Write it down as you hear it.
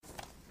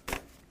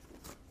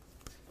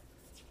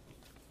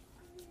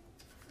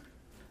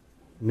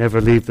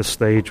Never leave the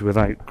stage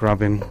without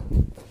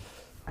grabbing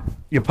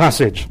your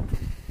passage.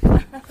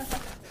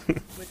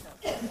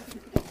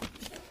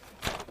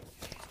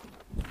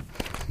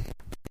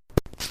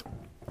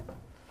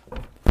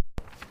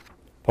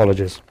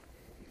 Apologies.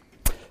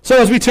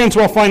 So as we turn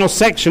to our final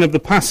section of the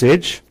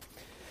passage,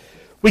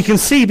 we can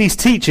see these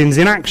teachings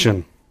in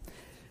action.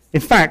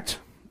 In fact,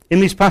 in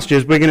these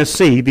passages, we're going to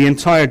see the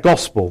entire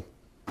gospel.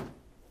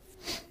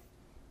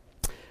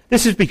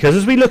 This is because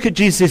as we look at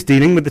Jesus'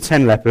 dealing with the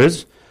 10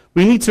 lepers,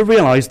 we need to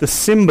realize the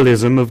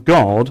symbolism of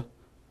God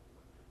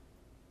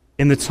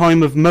in the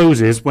time of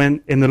Moses,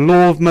 when in the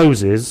law of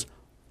Moses,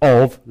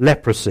 of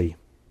leprosy.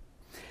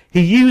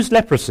 He used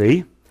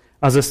leprosy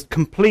as a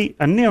complete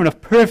and near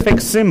enough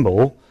perfect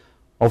symbol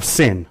of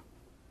sin.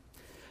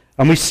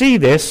 And we see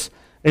this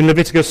in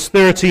Leviticus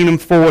 13 and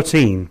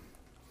 14.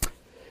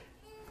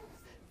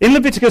 In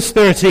Leviticus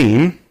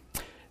 13,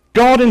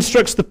 God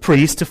instructs the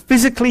priest to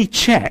physically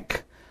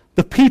check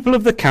the people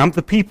of the camp,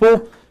 the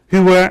people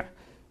who were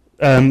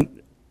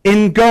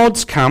in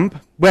God's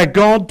camp, where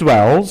God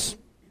dwells.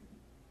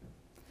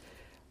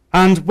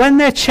 And when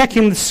they're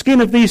checking the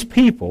skin of these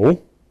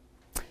people,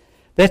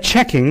 they're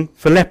checking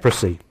for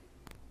leprosy.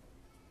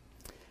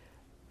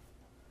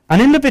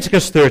 And in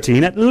Leviticus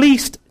 13, at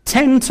least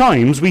 10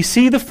 times we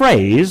see the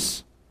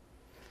phrase,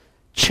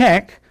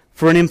 check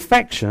for an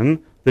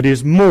infection that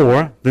is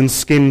more than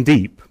skin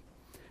deep.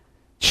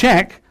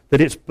 Check that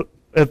it's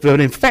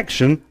an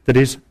infection that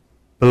is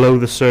below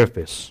the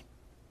surface.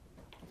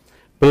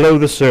 Below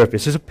the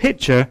surface is a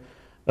picture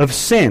of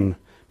sin,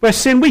 where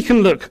sin, we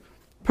can look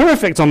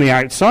perfect on the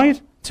outside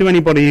to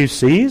anybody who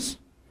sees,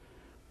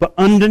 but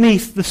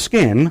underneath the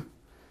skin,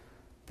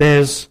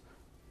 there's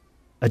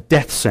a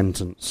death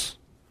sentence.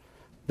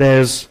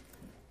 There's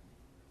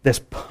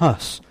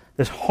pus.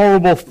 There's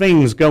horrible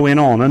things going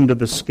on under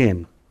the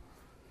skin.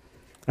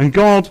 And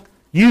God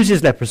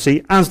uses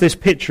leprosy as this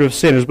picture of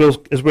sin,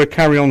 as we'll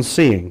carry on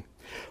seeing.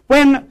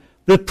 When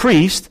the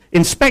priest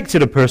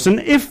inspected a person,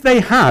 if they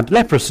had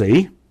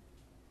leprosy,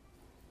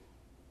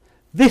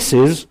 this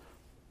is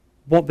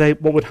what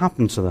would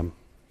happen to them.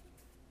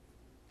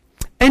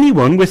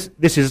 Anyone with,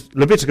 this is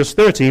Leviticus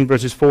 13,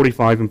 verses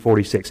 45 and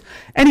 46.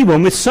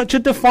 Anyone with such a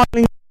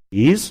defiling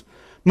disease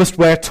must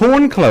wear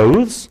torn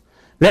clothes,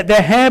 let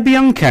their hair be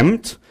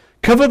unkempt,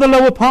 cover the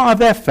lower part of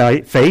their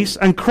face,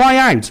 and cry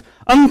out,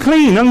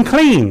 unclean,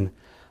 unclean.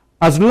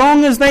 As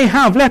long as they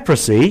have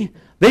leprosy,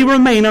 they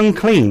remain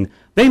unclean.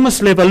 They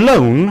must live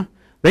alone.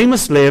 They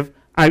must live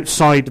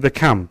outside the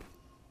camp.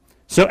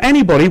 So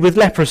anybody with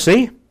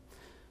leprosy,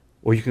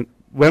 or you can,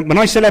 when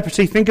I say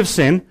leprosy, think of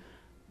sin,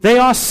 they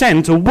are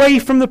sent away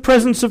from the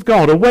presence of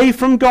God, away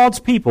from God's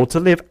people, to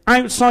live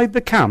outside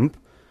the camp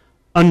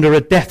under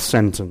a death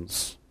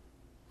sentence.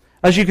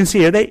 As you can see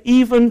here, they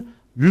even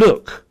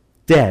look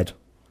dead.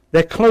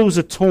 Their clothes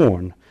are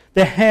torn.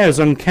 Their hair's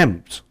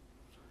unkempt.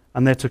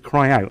 And they're to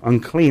cry out,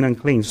 unclean,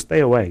 unclean, stay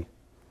away.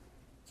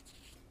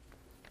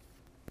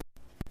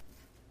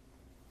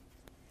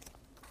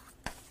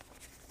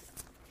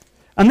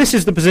 And this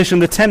is the position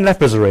the 10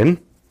 lepers are in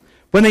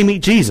when they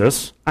meet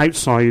Jesus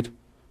outside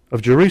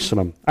of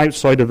Jerusalem,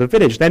 outside of the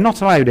village. They're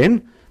not allowed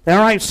in. They're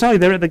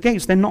outside. They're at the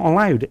gates. They're not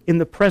allowed in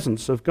the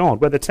presence of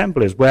God, where the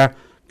temple is, where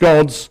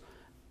God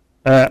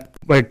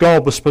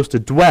was supposed to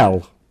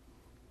dwell.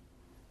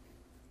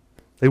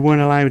 They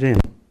weren't allowed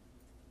in.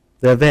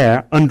 They're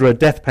there under a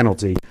death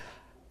penalty.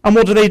 And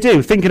what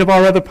do? Thinking of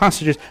our other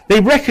passages,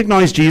 they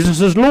recognize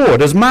Jesus as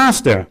Lord, as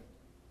Master.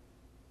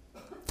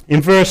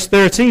 In verse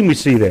 13 we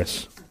see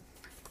this.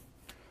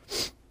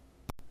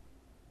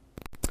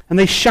 And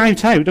they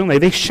shout out, don't they?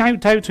 They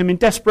shout out to him in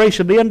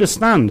desperation. They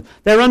understand.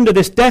 They're under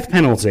this death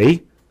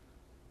penalty.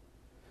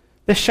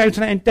 They're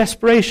shouting out in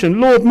desperation,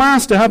 Lord,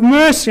 Master, have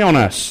mercy on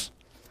us.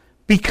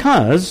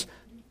 Because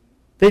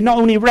they not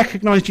only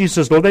recognize Jesus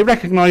as Lord, they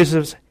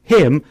recognize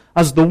him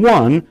as the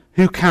one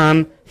who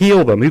can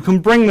heal them, who can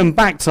bring them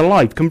back to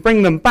life, can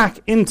bring them back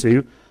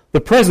into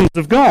the presence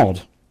of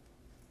God.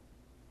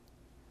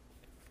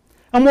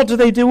 And what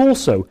do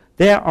also?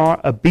 They are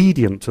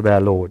obedient to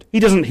their Lord. He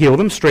doesn't heal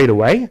them straight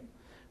away,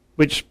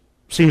 which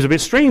seems a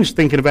bit strange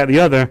thinking about the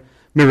other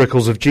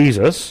miracles of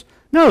Jesus.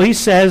 No, he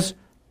says,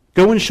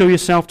 go and show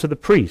yourself to the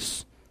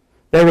priests.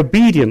 They're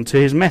obedient to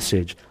his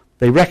message.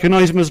 They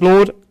recognize him as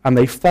Lord, and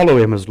they follow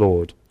him as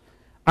Lord.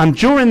 And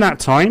during that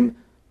time,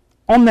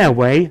 on their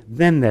way,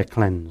 then they're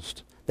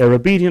cleansed. They're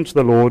obedient to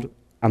the Lord,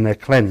 and they're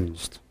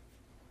cleansed.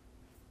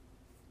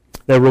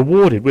 They're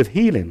rewarded with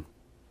healing.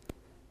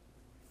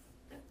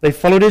 They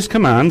followed his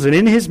commands, and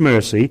in his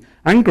mercy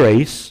and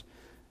grace,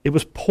 it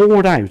was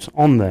poured out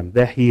on them,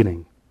 their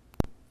healing.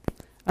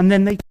 And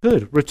then they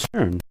could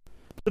return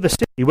to the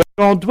city where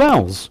God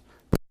dwells.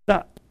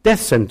 That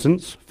death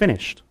sentence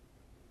finished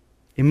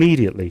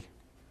immediately.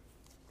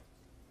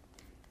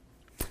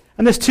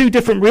 And there's two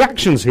different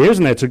reactions here,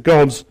 isn't there, to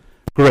God's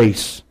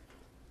grace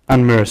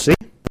and mercy.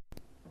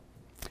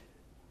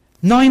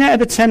 9 out of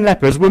the 10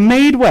 lepers were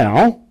made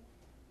well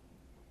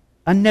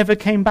and never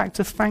came back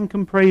to thank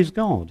and praise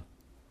God.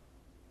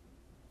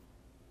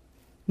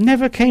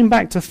 Never came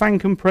back to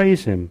thank and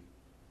praise him.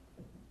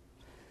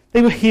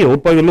 They were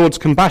healed by the Lord's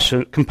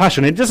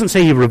compassion. It doesn't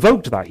say he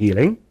revoked that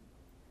healing.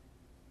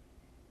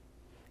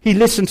 He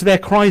listened to their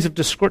cries of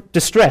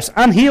distress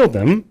and healed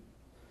them.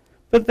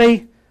 But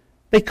they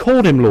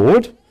called him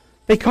Lord.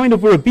 They kind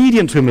of were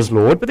obedient to him as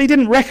Lord, but they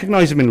didn't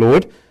recognize him in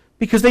Lord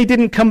because they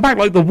didn't come back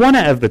like the one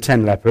out of the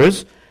 10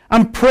 lepers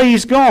and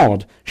praise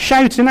God,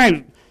 shouting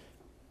out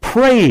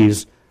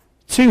praise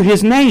to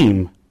his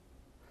name.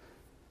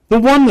 The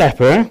one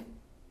leper,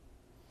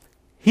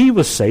 he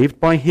was saved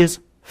by his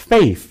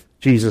faith,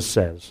 Jesus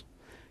says.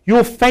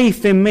 Your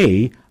faith in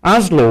me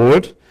as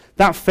Lord,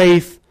 that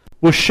faith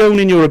was shown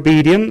in your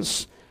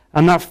obedience,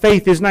 and that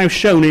faith is now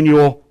shown in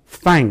your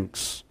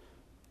thanks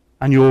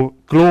and your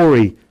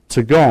glory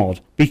to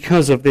God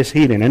because of this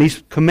healing. And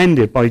he's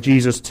commended by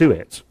Jesus to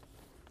it.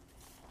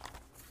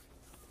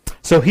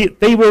 So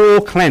they were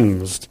all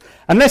cleansed.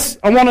 And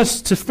I want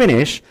us to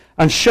finish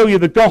and show you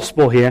the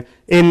gospel here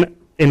in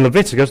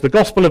Leviticus, the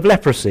gospel of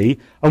leprosy,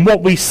 and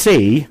what we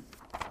see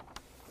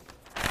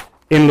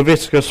in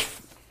Leviticus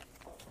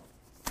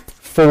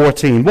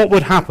 14. What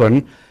would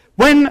happen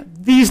when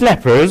these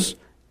lepers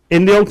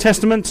in the Old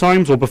Testament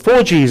times or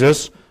before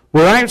Jesus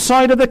were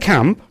outside of the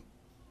camp?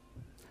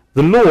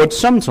 The Lord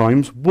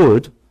sometimes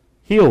would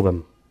heal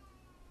them.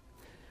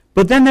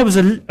 But then there was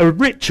a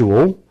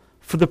ritual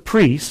for the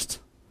priest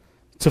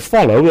to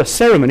follow, a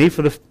ceremony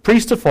for the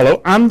priest to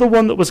follow, and the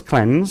one that was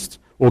cleansed,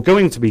 or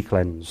going to be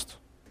cleansed.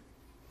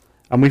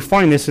 And we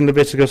find this in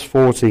Leviticus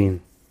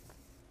 14.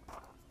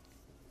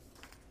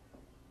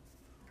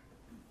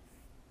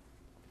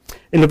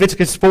 In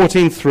Leviticus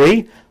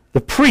 14:3,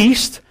 the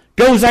priest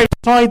goes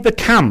outside the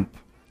camp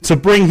to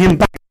bring him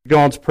back to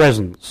God's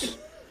presence.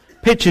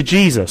 Picture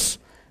Jesus.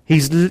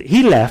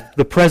 He left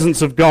the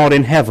presence of God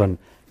in heaven,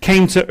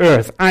 came to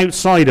earth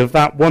outside of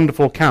that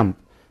wonderful camp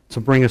to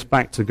bring us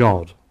back to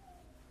God.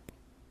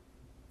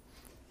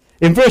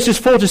 In verses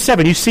 4 to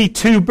 7, you see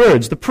 2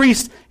 birds. The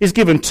priest is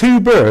given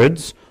 2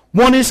 birds.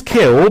 One is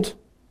killed,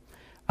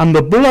 and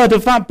the blood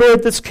of that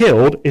bird that's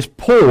killed is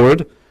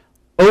poured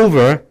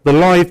over the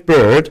live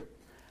bird,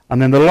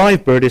 and then the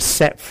live bird is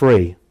set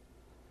free.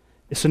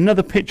 It's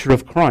another picture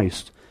of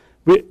Christ.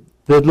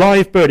 The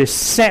live bird is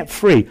set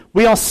free.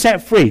 We are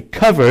set free,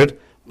 covered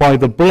by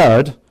the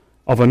blood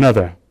of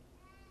another.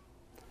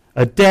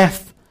 A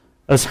death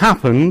has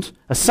happened,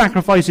 a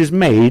sacrifice is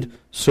made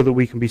so that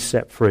we can be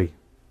set free.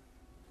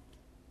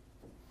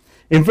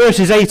 In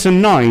verses 8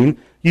 and 9,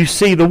 you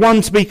see the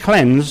one to be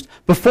cleansed,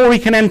 before he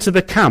can enter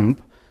the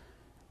camp,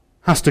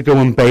 has to go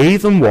and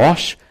bathe and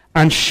wash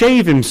and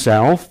shave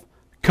himself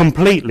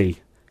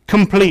completely.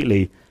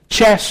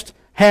 Chest,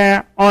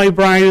 hair,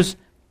 eyebrows,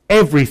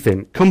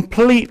 everything.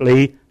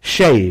 Completely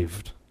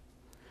shaved.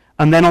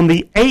 And then on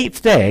the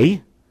 8th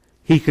day,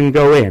 he can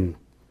go in.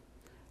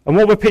 And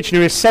what we're picturing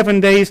here is 7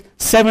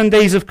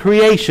 days of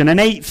creation. An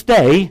 8th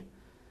day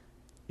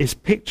is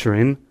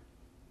picturing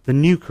the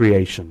new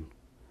creation.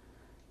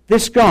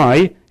 This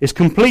guy is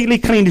completely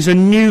clean. He's a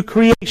new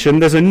creation.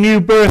 There's a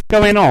new birth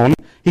going on.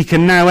 He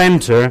can now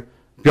enter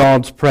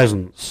God's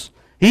presence.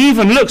 He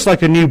even looks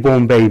like a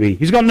newborn baby.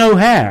 He's got no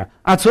hair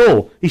at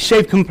all. He's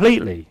shaved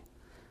completely.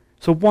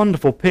 It's a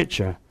wonderful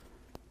picture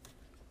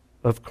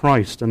of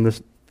Christ and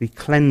the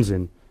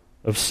cleansing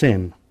of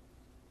sin.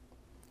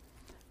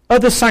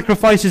 Other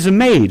sacrifices are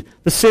made.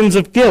 The sins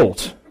of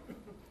guilt.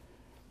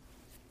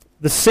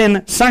 The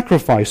sin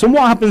sacrifice. And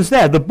what happens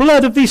there? The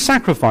blood of these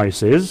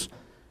sacrifices,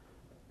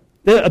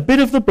 a bit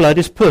of the blood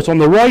is put on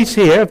the right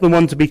ear of the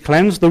one to be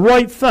cleansed, the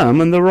right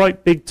thumb, and the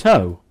right big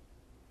toe.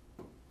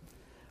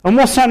 And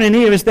what's happening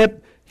here is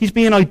that he's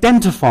being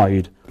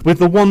identified with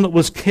the one that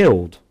was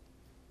killed.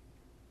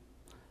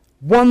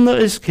 One that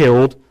is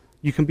killed,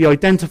 you can be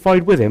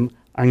identified with him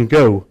and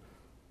go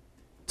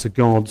to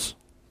God's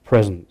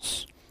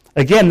presence.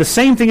 Again, the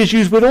same thing is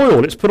used with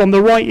oil. It's put on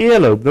the right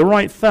earlobe, the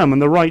right thumb,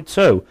 and the right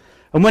toe.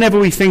 And whenever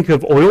we think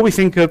of oil, we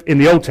think of, in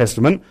the Old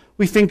Testament,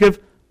 we think of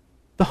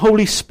the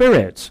Holy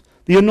Spirit,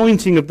 the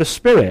anointing of the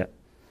Spirit.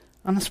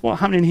 And that's what's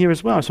happening here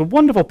as well. It's a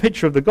wonderful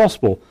picture of the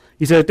gospel.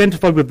 He's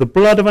identified with the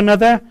blood of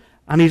another,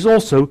 and he's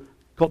also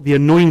got the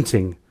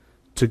anointing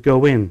to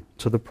go in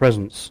to the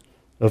presence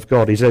of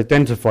God. He's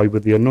identified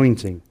with the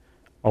anointing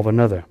of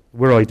another.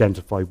 We're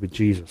identified with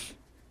Jesus.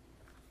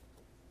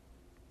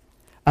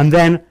 And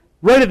then,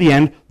 right at the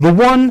end, the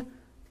one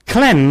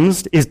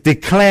cleansed is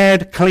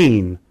declared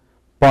clean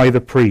by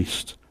the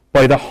priest,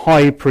 by the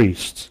high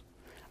priest.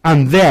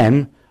 And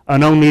then,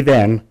 and only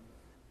then,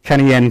 can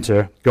he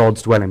enter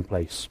God's dwelling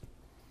place.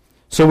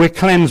 So we're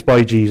cleansed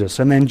by Jesus,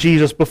 and then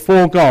Jesus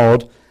before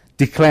God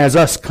declares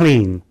us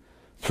clean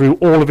through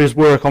all of his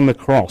work on the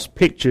cross,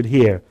 pictured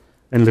here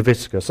in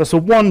Leviticus. That's a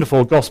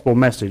wonderful gospel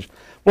message.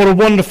 What a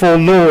wonderful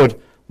Lord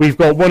we've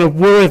got, one of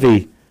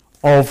worthy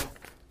of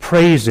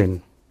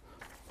praising,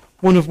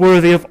 one of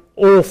worthy of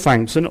all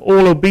thanks and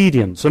all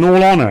obedience and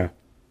all honor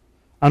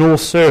and all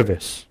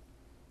service.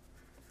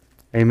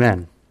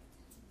 Amen.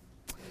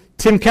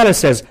 Tim Keller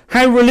says,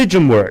 how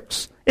religion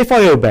works. If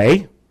I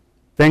obey,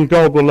 then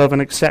God will love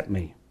and accept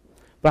me.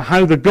 But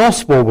how the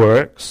gospel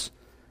works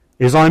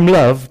is I'm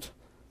loved,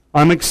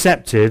 I'm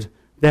accepted,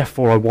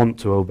 Therefore, I want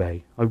to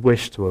obey. I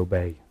wish to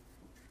obey.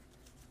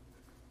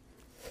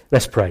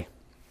 Let's pray.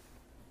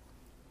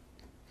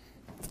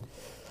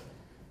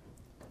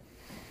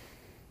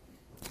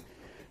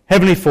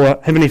 Heavenly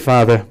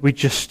Father, we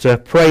just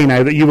pray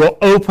now that you will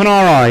open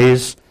our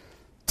eyes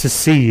to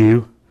see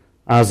you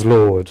as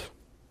Lord.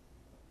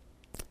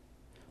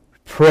 We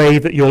pray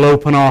that you'll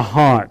open our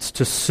hearts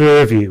to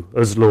serve you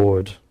as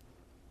Lord.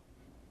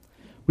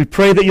 We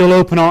pray that you'll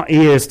open our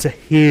ears to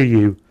hear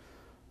you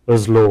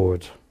as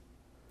Lord.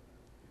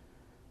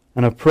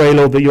 And I pray,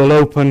 Lord, that you'll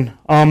open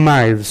our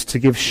mouths to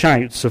give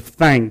shouts of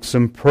thanks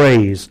and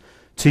praise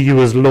to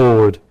you as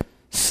Lord,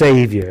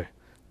 Saviour,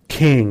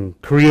 King,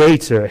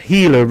 Creator,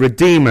 Healer,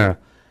 Redeemer,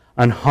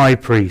 and High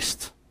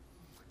Priest.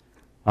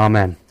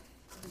 Amen.